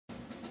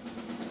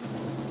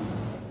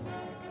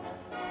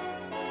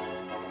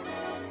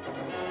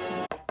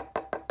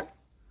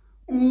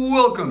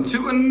Welcome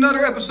to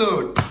another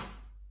episode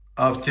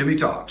of Timmy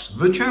Talks,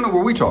 the channel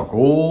where we talk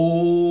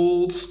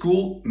old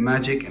school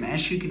magic. And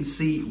as you can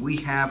see, we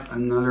have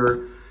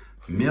another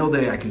mail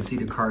day. I can see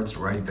the cards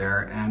right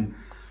there. And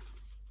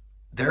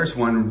there's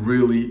one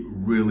really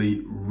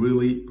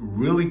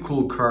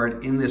cool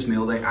card in this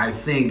mail day. I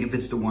think, if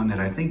it's the one that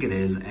I think it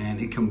is, and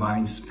it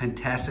combines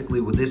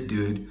fantastically with this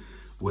dude,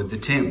 with the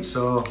Tim.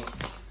 So,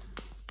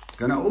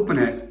 gonna open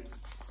it.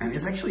 And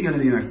it's actually going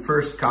to be my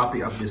first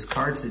copy of this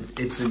card.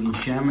 It's an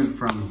enchantment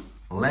from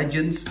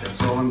Legends.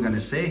 That's all I'm going to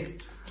say.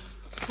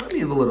 Let me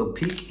have a little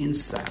peek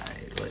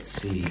inside. Let's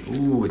see.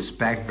 Ooh, it's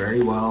packed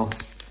very well.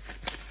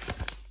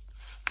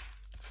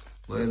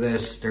 Look at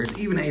this. There's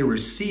even a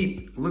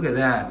receipt. Look at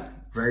that.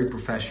 Very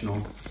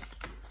professional.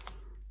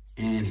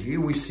 And here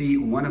we see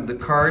one of the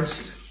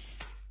cards.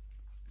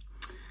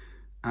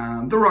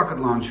 The rocket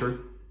launcher.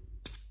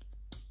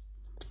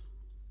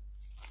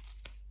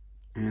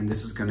 And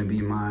this is going to be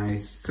my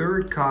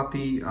third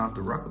copy of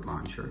the rocket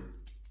launcher.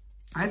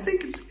 I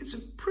think it's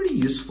a pretty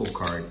useful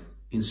card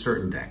in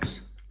certain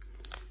decks.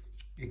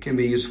 It can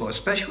be useful,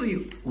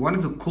 especially one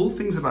of the cool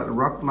things about the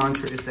rocket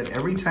launcher is that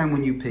every time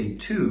when you pay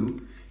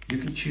 2, you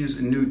can choose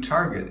a new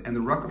target. And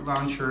the rocket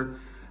launcher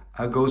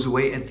goes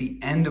away at the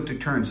end of the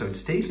turn. So it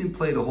stays in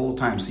play the whole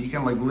time. So you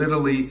can like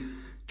literally,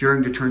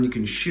 during the turn, you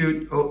can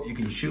shoot. Oh, you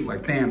can shoot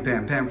like bam,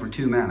 bam, bam for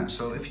 2 mana.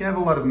 So if you have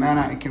a lot of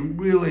mana, it can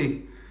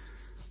really,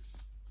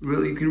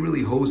 you can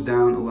really hose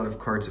down a lot of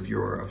cards of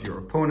your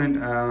opponent.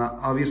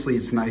 Obviously,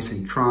 it's nice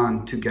in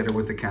Tron together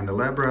with the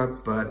Candelabra,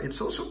 but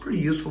it's also pretty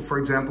useful, for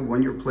example,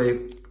 when you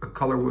play a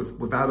color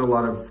without a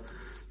lot of,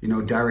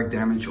 direct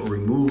damage or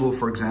removal.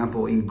 For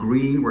example, in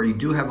green, where you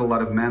do have a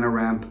lot of mana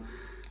ramp,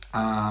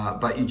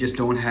 but you just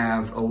don't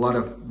have a lot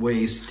of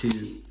ways to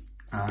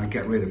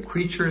get rid of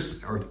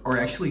creatures or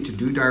actually to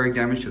do direct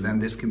damage. So then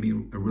this can be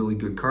a really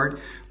good card.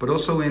 But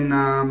also in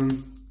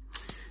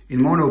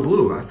mono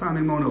blue, I found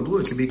in mono blue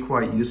it can be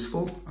quite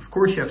useful. Of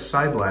course, you have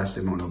Psyblast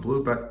in mono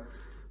blue, but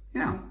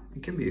yeah,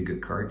 it can be a good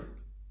card.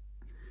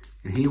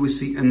 And here we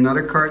see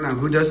another card. Now,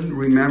 who doesn't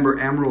remember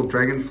Emerald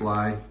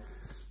Dragonfly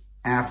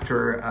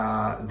after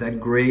that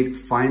great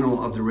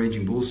final of the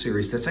Raging Bull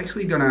series? That's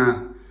actually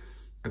gonna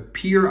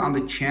appear on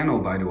the channel,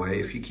 by the way,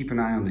 if you keep an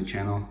eye on the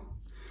channel.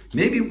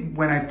 Maybe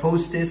when I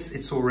post this,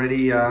 it's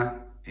already,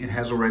 it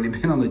has already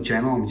been on the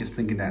channel. I'm just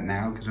thinking that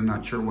now because I'm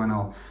not sure when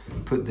I'll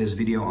put this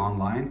video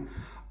online.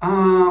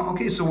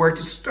 Okay, so where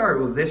to start?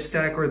 With this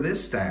stack or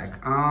this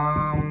stack?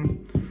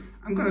 I'm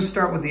going to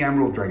start with the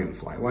Emerald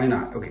Dragonfly. Why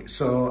not? Okay,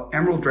 so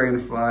Emerald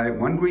Dragonfly,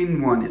 1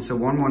 green, 1. It's a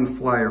 1/1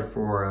 flyer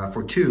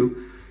for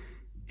 2.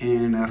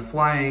 And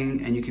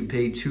flying, and you can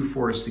pay 2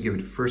 forests to give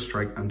it first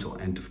strike until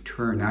end of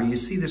turn. Now, you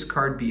see this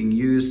card being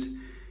used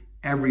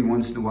every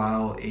once in a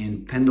while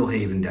in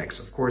Pendelhaven decks.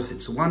 Of course,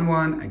 it's a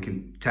 1/1. I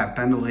can tap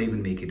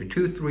Pendelhaven, make it a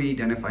 2/3.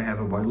 Then if I have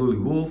a Wailuli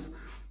Wolf,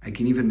 I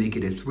can even make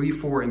it a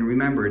 3/4, and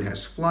remember, it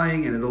has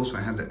flying, and it also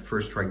has that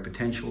first strike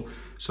potential.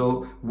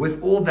 So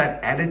with all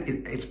that added,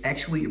 it's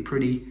actually a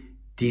pretty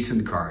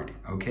decent card.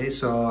 Okay,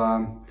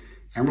 so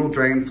Emerald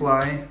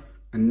Dragonfly,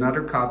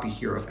 another copy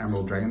here of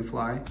Emerald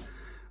Dragonfly.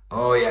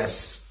 Oh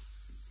yes,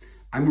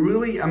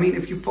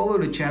 if you follow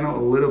the channel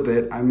a little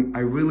bit, I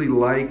really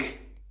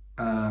like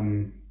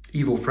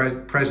Evil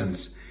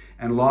Presence,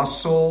 and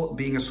Lost Soul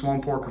being a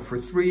Swamp Orca for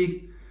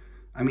 3.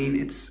 I mean,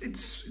 it's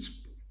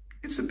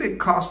a bit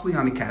costly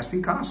on the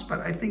casting cost,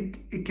 but I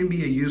think it can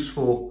be a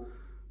useful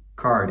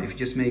card if you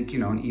just make,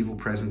 an Evil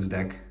Presence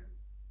deck.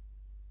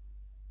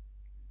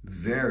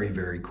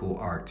 Very cool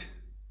art.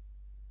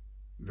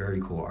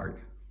 Very cool art.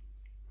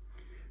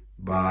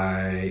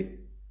 By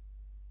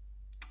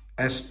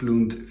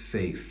Esplund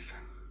Faith.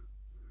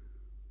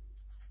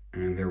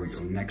 And there we go.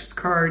 Next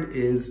card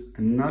is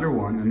another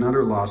one,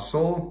 another Lost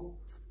Soul.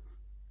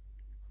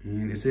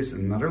 And is this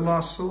another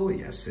Lost Soul?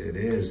 Yes, it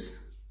is.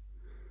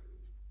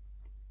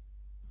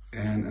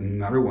 And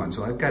another one.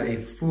 So I've got a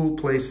full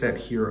play set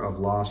here of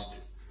Lost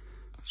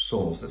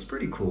Souls. That's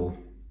pretty cool.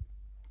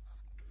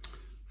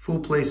 Full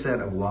play set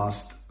of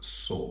Lost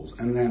Souls.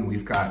 And then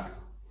we've got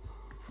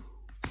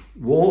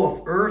Wall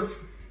of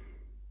Earth.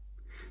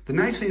 The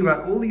nice thing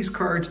about all these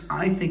cards,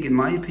 I think, in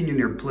my opinion,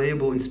 they're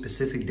playable in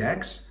specific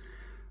decks.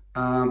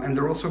 And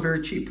they're also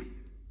very cheap.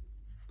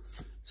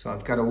 So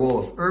I've got a Wall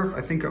of Earth.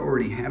 I think I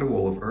already had a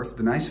Wall of Earth.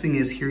 The nice thing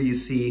is here you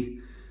see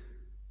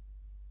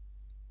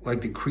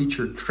like the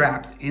creature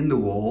trapped in the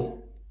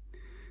wall.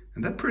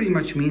 And that pretty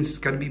much means it's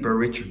got to be by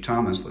Richard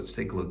Thomas. Let's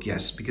take a look.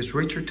 Yes, because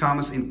Richard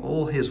Thomas, in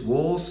all his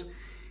walls,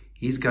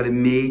 he's got a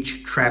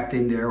mage trapped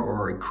in there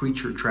or a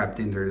creature trapped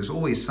in there. There's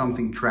always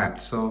something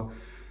trapped. So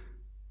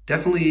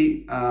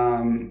definitely,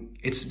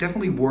 it's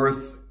definitely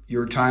worth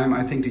your time,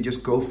 I think, to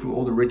just go through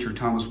all the Richard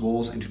Thomas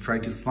walls and to try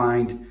to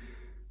find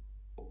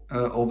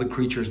all the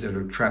creatures that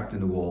are trapped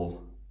in the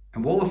wall.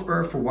 And Wall of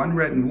Earth for 1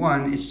 red and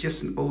 1, it's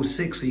just an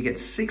 0/6, so you get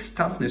 6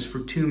 toughness for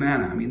 2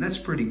 mana. I mean, that's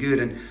pretty good.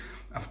 And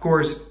of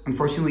course,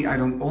 unfortunately, I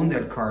don't own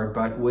that card,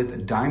 but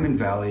with Diamond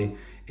Valley,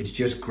 it's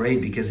just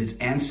great because it's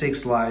and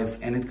 6 life,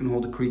 and it can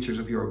hold the creatures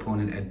of your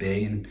opponent at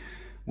bay. And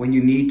when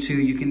you need to,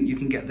 you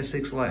can get the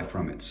 6 life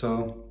from it.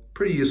 So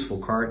pretty useful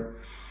card.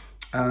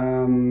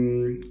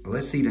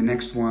 Let's see, the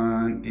next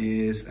one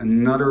is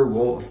another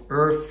Wall of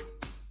Earth.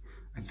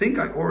 I think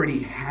I already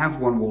have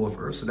one Wall of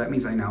Earth, so that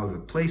means I now have a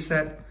play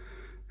set.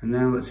 And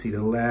then let's see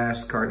the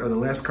last card. Oh, the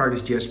last card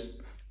is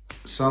just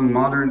some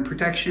modern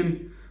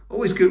protection.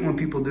 Always good when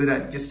people do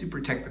that, just to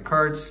protect the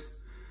cards.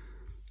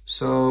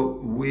 So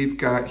we've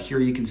got, here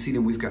you can see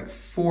them, we've got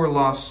 4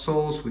 Lost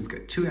Souls, we've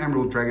got 2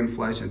 Emerald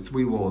Dragonflies and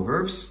 3 Wall of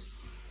Earths.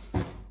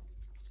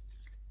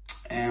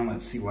 And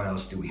let's see, what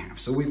else do we have?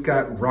 So we've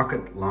got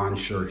Rocket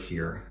Launcher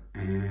here.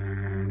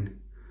 And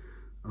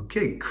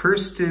okay,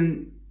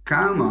 Kirsten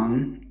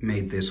Kamon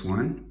made this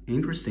one.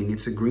 Interesting,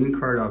 it's a green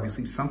card,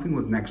 obviously, something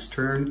with next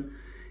turn.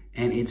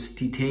 And it's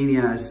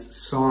Titania's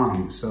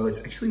Song. So it's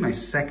actually my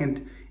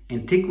second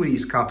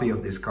Antiquities copy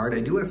of this card. I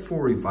do have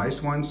 4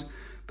 revised ones,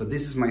 but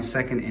this is my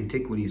second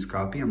Antiquities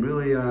copy. I'm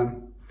really a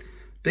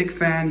big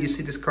fan. You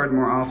see this card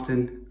more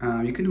often.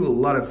 You can do a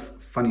lot of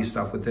funny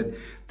stuff with it.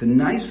 The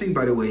nice thing,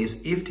 by the way,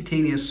 is if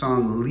Titania's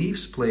Song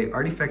leaves play,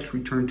 artifacts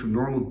return to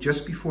normal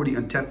just before the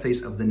untap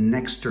phase of the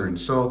next turn.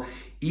 So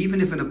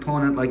even if an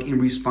opponent, like in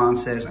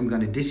response, says, I'm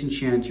going to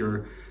disenchant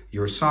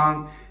your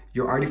song,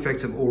 your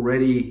artifacts have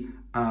already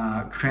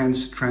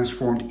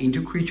transformed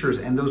into creatures,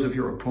 and those of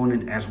your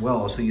opponent as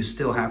well. So you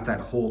still have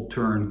that whole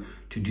turn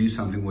to do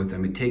something with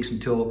them. It takes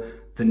until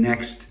the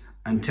next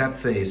untap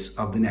phase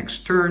of the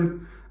next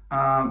turn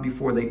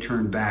before they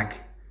turn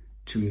back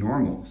to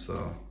normal.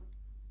 So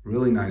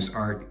really nice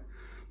art.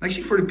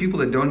 Actually, for the people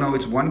that don't know,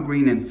 it's 1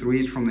 green and 3.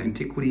 It's from the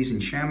Antiquities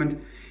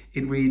Enchantment.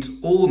 It reads,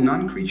 all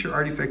non-creature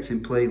artifacts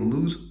in play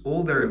lose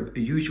all their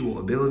usual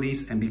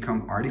abilities and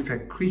become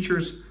artifact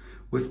creatures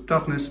with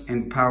toughness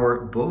and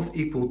power both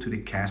equal to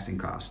the casting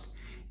cost.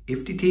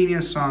 If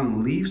Titania's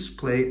Song leaves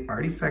play,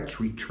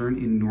 artifacts return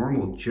in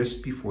normal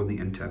just before the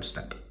untap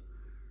step.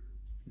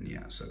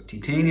 Yeah, so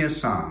Titania's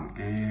Song,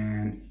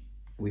 and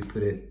we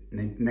put it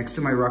next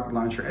to my rocket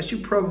launcher. As you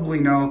probably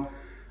know,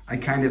 I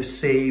kind of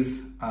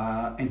save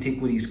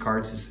Antiquities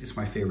cards. Is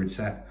my favorite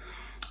set.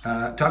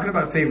 Talking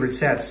about favorite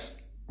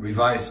sets,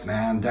 revised,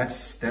 man.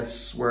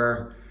 That's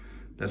where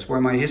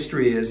my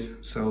history is.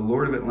 So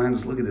Lord of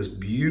Atlantis, look at this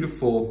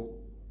beautiful,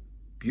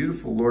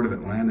 beautiful Lord of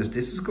Atlantis.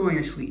 This is going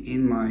actually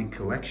in my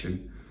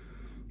collection,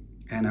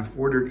 and I've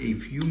ordered a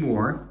few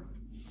more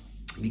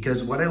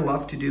because what I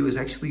love to do is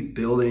actually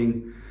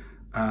building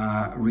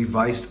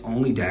revised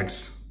only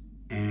decks.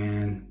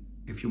 And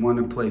if you want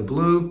to play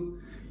blue,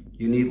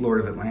 you need Lord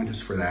of Atlantis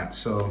for that.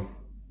 So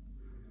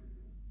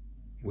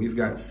we've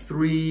got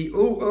 3,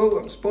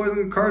 I'm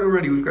spoiling the card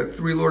already. We've got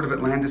 3 Lord of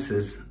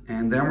Atlantises,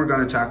 and then we're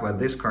going to talk about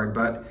this card.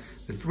 But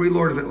the 3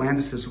 Lord of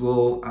Atlantises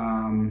will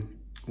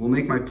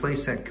make my play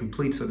set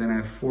complete. So then I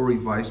have 4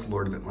 revised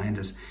Lord of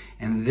Atlantis.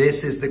 And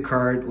this is the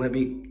card. Let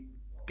me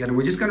get it.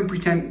 We're just going to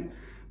pretend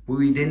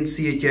we didn't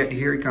see it yet.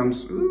 Here it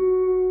comes.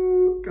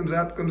 Ooh, comes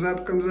up, comes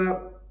up, comes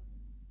up.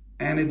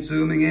 And it's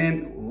zooming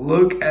in.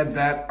 Look at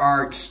that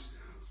art.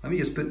 Let me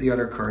just put the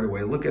other card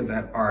away. Look at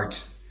that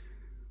art.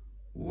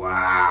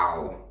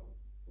 Wow.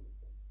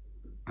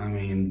 I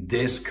mean,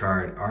 this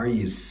card, are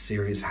you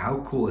serious? How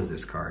cool is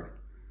this card?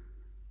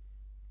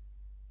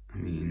 I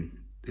mean,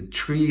 the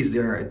trees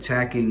there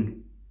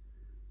attacking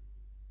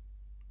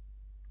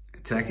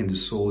the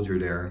soldier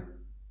there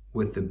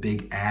with the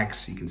big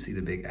axe. You can see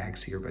the big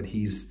axe here, but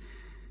he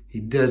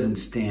doesn't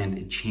stand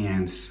a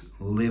chance.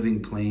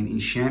 Living Plane,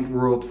 Enchant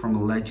World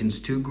from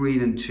Legends, 2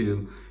 green and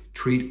 2.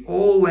 Treat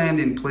all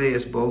land in play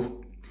as both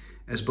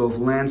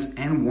lands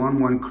and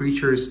 1/1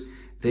 creatures.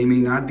 They may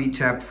not be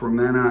tapped for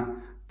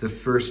mana the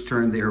first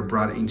turn they are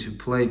brought into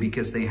play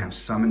because they have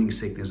Summoning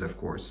Sickness, of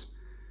course.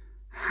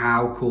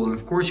 How cool. And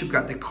of course, you've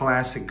got the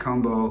classic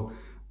combo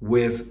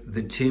with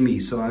the Timmy.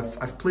 So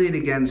I've played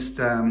against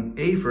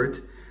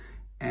Avert,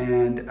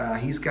 and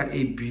he's got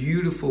a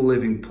beautiful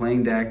Living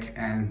Plane deck.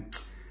 And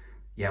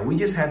yeah, we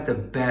just had the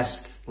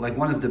best, like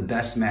one of the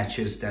best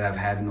matches that I've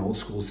had in Old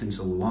School since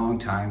a long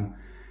time.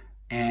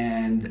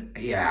 And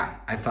yeah,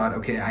 I thought,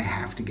 okay, I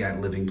have to get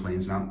Living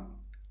Planes now.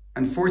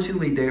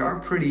 Unfortunately, they are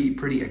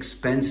pretty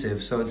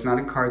expensive, so it's not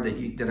a card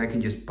that I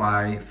can just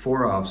buy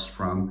 4-ofs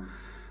from.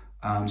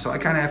 So I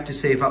kind of have to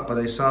save up. But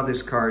I saw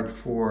this card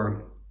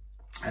for,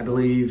 I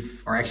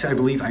believe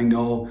I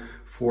know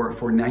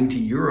for 90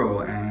 euro,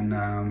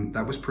 and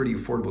that was pretty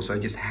affordable. So I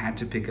just had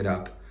to pick it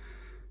up.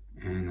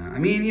 And I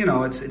mean, you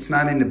know, it's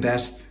not in the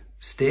best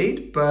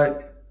state,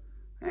 but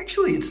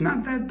actually, it's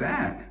not that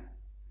bad.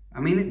 I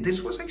mean,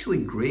 this was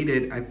actually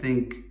graded, I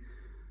think,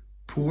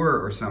 poor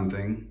or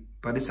something,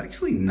 but it's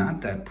actually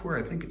not that poor.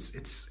 I think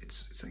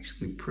it's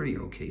actually pretty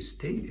okay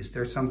state. Is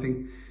there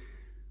something?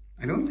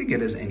 I don't think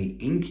it has any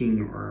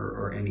inking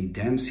or any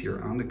dents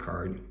here on the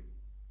card.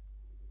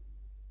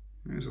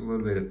 There's a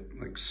little bit of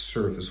like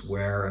surface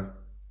wear,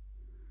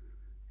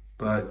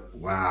 but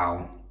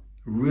wow,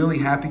 really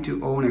happy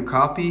to own a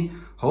copy.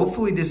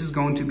 Hopefully, this is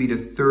going to be the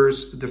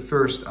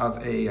first of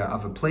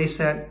a play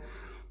set.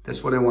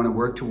 That's what I want to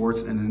work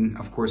towards, and then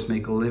of course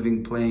make a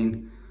Living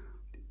Plane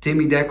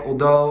Timmy deck.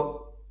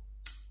 Although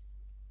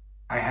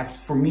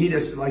for me,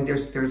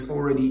 there's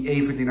already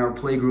Avid in our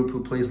play group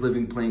who plays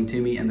Living Plain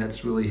Timmy, and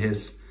that's really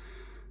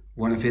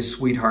one of his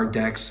sweetheart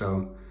decks,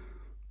 so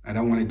I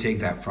don't want to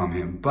take that from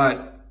him.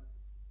 But,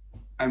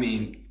 I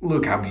mean,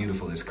 look how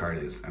beautiful this card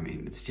is. I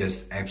mean, it's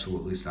just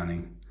absolutely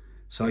stunning.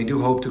 So I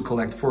do hope to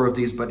collect 4 of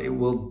these, but it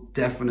will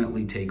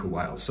definitely take a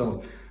while.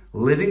 So,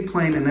 Living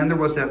Plain, and then there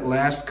was that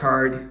last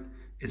card.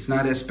 It's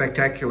not as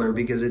spectacular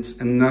because it's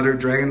another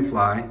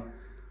Dragonfly.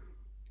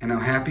 And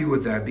I'm happy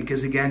with that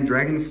because, again,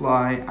 Dragonfly,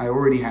 I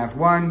already have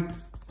 1.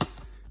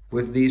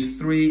 With these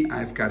 3,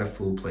 I've got a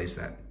full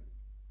playset.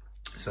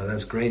 So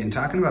that's great. And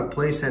talking about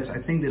playsets, I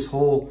think this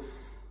whole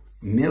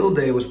mill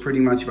day was pretty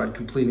much about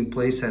completing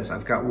playsets.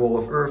 I've got Wall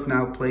of Earth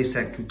now,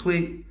 playset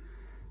complete.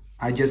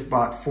 I just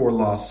bought 4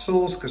 Lost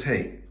Souls because,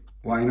 hey,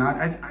 why not?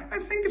 I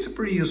think it's a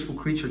pretty useful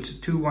creature. It's a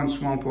 2/1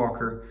 Swamp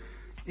Walker.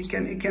 It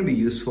can be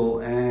useful.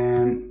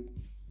 And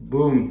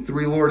boom,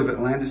 3 Lord of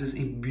Atlantis is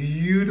in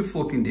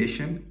beautiful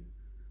condition.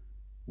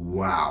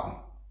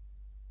 Wow.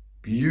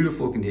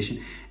 Beautiful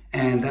condition.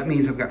 And that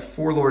means I've got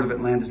 4 Lord of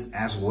Atlantis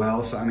as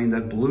well. So, I mean,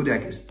 that blue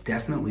deck is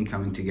definitely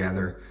coming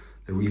together.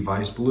 The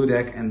revised blue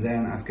deck. And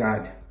then I've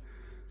got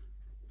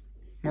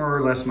more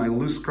or less my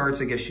loose cards,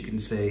 I guess you can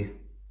say.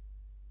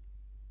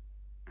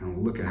 And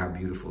look at how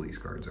beautiful these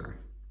cards are.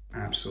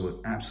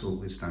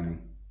 Absolutely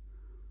stunning.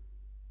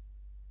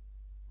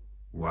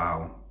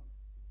 Wow.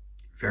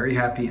 Very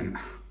happy. And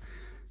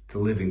the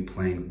Living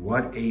Plain.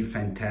 What a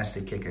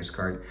fantastic kick-ass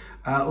card.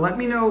 Let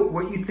me know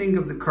what you think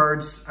of the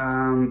cards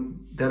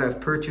that I've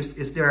purchased.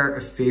 Is there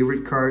a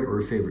favorite card or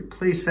a favorite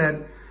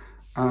playset?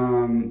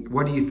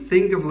 What do you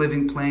think of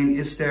Living Plain?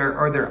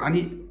 Are there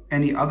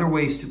any other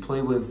ways to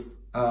play with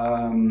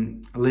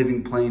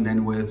Living Plain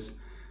than with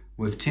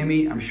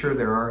Timmy? I'm sure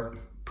there are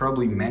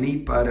probably many,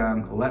 but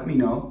let me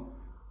know.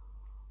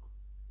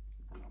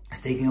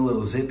 It's taking a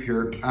little zip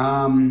here.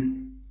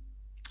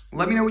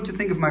 Let me know what you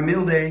think of my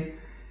mail day.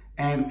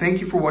 And thank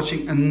you for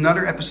watching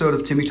another episode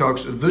of Timmy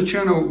Talks, the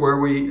channel where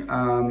we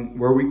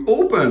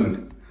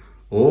open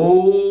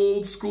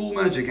Old School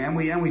Magic, and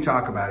we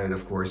talk about it,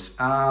 of course.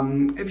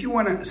 If you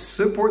want to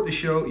support the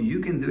show, you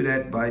can do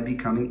that by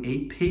becoming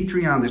a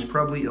Patreon. There's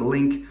probably a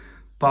link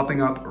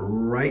popping up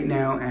right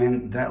now,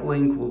 and that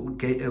link will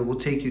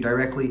take you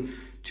directly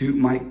to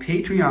my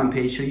Patreon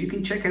page, so you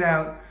can check it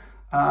out.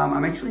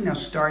 I'm actually now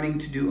starting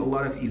to do a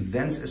lot of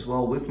events as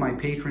well with my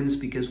patrons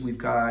because we've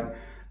got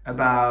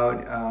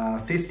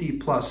about 50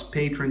 plus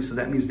patrons. So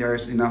that means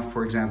there's enough,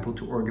 for example,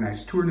 to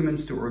organize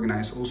tournaments, to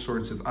organize all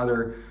sorts of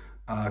other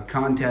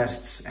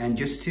contests, and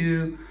just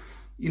to,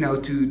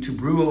 to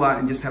brew a lot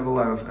and just have a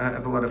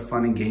lot of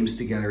fun and games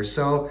together.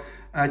 So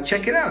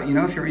check it out.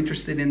 If you're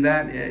interested in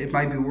that, it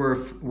might be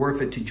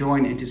worth it to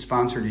join and to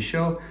sponsor the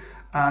show.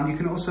 You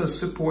can also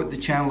support the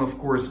channel, of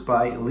course,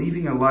 by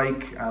leaving a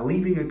like,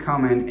 leaving a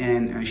comment,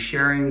 and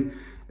sharing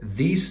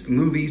these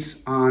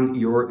movies on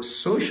your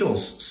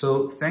socials.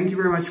 So thank you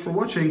very much for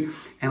watching,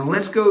 and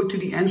let's go to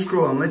the end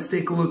scroll and let's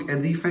take a look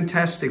at the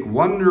fantastic,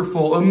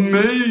 wonderful,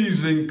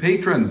 amazing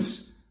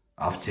patrons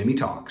of Timmy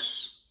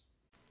Talks.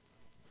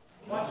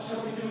 What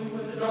shall we do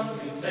with the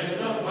drunken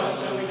sailor? What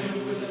shall we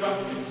do with the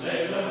drunken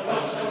sailor?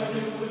 What shall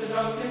we do with the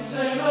drunken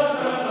sailor?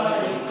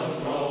 Early in the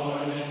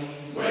morning,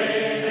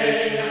 way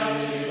hey and up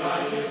she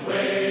rises,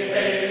 way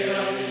hey and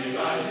up she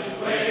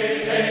rises,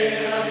 way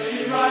hey and up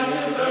she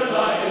rises,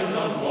 early in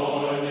the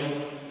morning.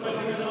 Put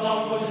him in the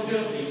longboat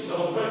until he's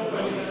sober,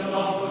 put him in the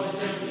longboat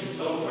until he's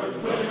sober,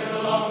 put him in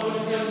the longboat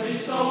until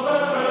he's sober,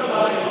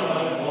 early in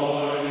the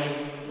morning.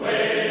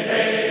 Way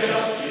hey and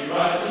up she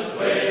rises,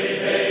 way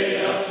hey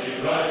and up she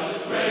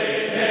rises,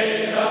 way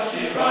hey and up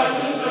she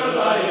rises,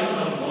 early in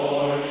the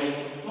morning.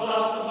 Pull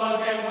out the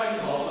plug and wet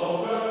him all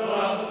over, pull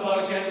out the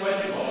plug and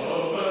wet him all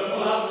over,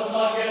 pull out the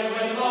plug and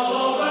wet him all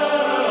over,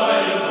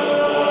 early in the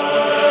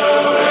morning.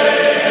 Way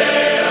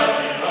hey and up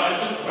she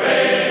rises,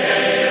 way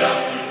hey and up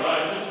she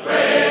rises,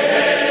 way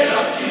hey and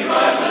up she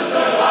rises,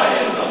 early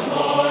in the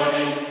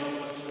morning.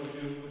 What shall we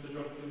do with the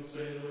drunken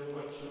sailor?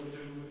 What shall we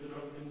do with the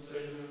drunken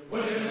sailor?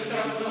 Put him in the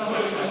scoundrel,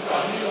 put him in the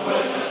scoundrel, put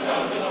him in the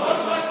scoundrel, put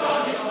him in the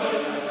scoundrel, put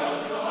him in the scoundrel, put him in the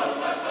scoundrel,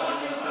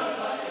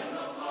 early in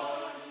the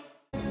morning.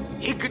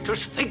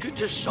 Igitus,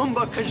 figitus,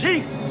 sumba,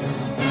 kazee.